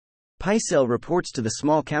Pycelle reports to the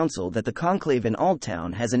small council that the conclave in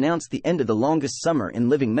Aldtown has announced the end of the longest summer in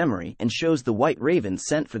living memory and shows the white raven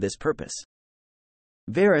sent for this purpose.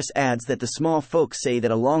 Varys adds that the small folk say that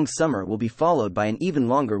a long summer will be followed by an even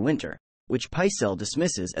longer winter, which Pycelle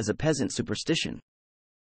dismisses as a peasant superstition.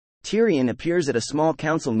 Tyrion appears at a small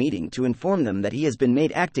council meeting to inform them that he has been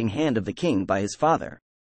made acting hand of the king by his father.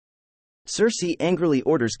 Cersei angrily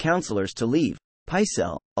orders councillors to leave.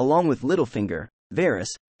 Pycelle, along with Littlefinger, Varys,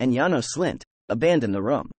 and Janos Slynt, abandon the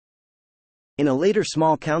room. In a later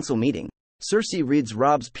small council meeting, Cersei reads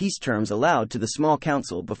Robb's peace terms aloud to the small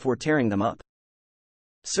council before tearing them up.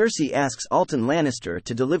 Cersei asks Alton Lannister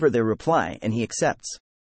to deliver their reply and he accepts.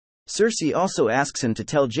 Cersei also asks him to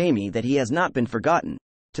tell Jaime that he has not been forgotten,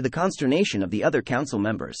 to the consternation of the other council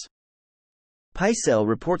members. Pycelle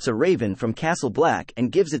reports a raven from Castle Black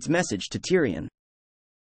and gives its message to Tyrion.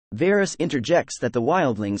 Varys interjects that the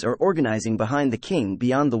wildlings are organizing behind the king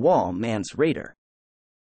beyond the wall Mance Rayder.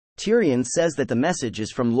 Tyrion says that the message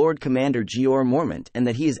is from Lord Commander Jeor Mormont and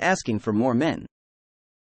that he is asking for more men.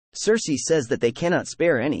 Cersei says that they cannot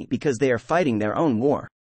spare any because they are fighting their own war.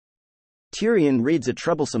 Tyrion reads a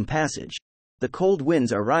troublesome passage: "The cold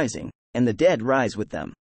winds are rising, and the dead rise with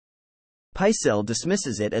them." Pycelle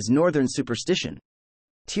dismisses it as northern superstition.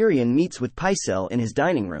 Tyrion meets with Pycelle in his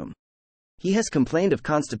dining room. He has complained of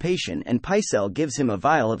constipation and Pycelle gives him a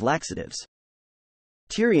vial of laxatives.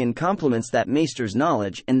 Tyrion compliments that maester's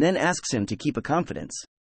knowledge and then asks him to keep a confidence.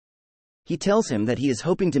 He tells him that he is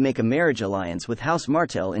hoping to make a marriage alliance with House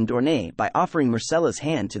Martell in Dorne by offering Myrcella's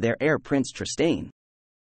hand to their heir Prince Trystane.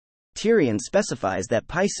 Tyrion specifies that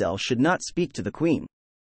Pycelle should not speak to the queen.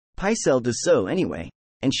 Pycelle does so anyway,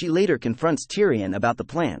 and she later confronts Tyrion about the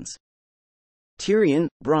plans. Tyrion,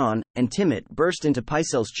 Bronn, and Timett burst into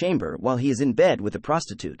Pycelle's chamber while he is in bed with a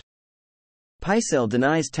prostitute. Pycelle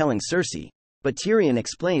denies telling Cersei, but Tyrion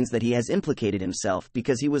explains that he has implicated himself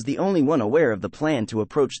because he was the only one aware of the plan to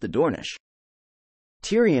approach the Dornish.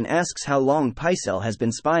 Tyrion asks how long Pycelle has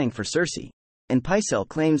been spying for Cersei, and Pycelle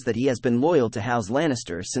claims that he has been loyal to House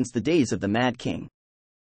Lannister since the days of the Mad King.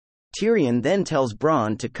 Tyrion then tells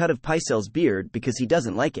Bronn to cut off Pycelle's beard because he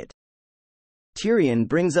doesn't like it. Tyrion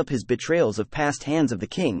brings up his betrayals of past hands of the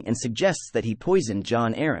king and suggests that he poisoned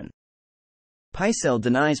Jon Arryn. Pycelle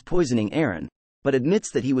denies poisoning Arryn, but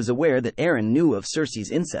admits that he was aware that Arryn knew of Cersei's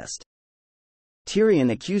incest.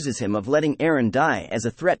 Tyrion accuses him of letting Arryn die as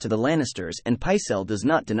a threat to the Lannisters and Pycelle does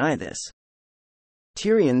not deny this.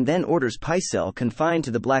 Tyrion then orders Pycelle confined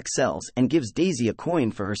to the black cells and gives Daisy a coin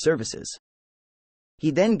for her services. He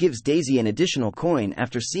then gives Daisy an additional coin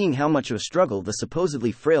after seeing how much of a struggle the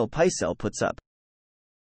supposedly frail Pycelle puts up.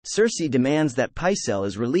 Cersei demands that Pycelle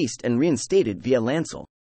is released and reinstated via Lancel.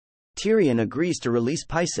 Tyrion agrees to release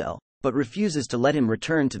Pycelle, but refuses to let him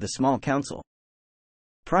return to the small council.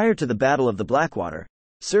 Prior to the Battle of the Blackwater,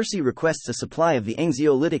 Cersei requests a supply of the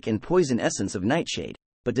anxiolytic and poison essence of Nightshade,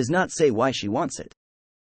 but does not say why she wants it.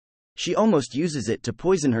 She almost uses it to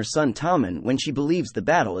poison her son Tommen when she believes the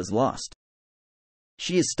battle is lost.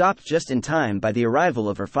 She is stopped just in time by the arrival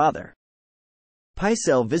of her father.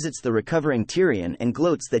 Pycelle visits the recovering Tyrion and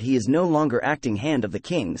gloats that he is no longer acting hand of the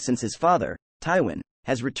king since his father, Tywin,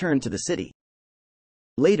 has returned to the city.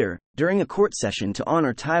 Later, during a court session to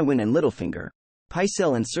honor Tywin and Littlefinger,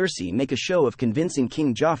 Pycelle and Cersei make a show of convincing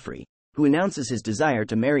King Joffrey, who announces his desire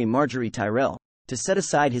to marry Margaery Tyrell, to set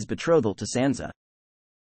aside his betrothal to Sansa.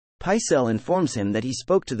 Pycelle informs him that he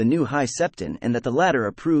spoke to the new High Septon and that the latter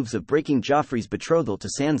approves of breaking Joffrey's betrothal to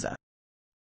Sansa.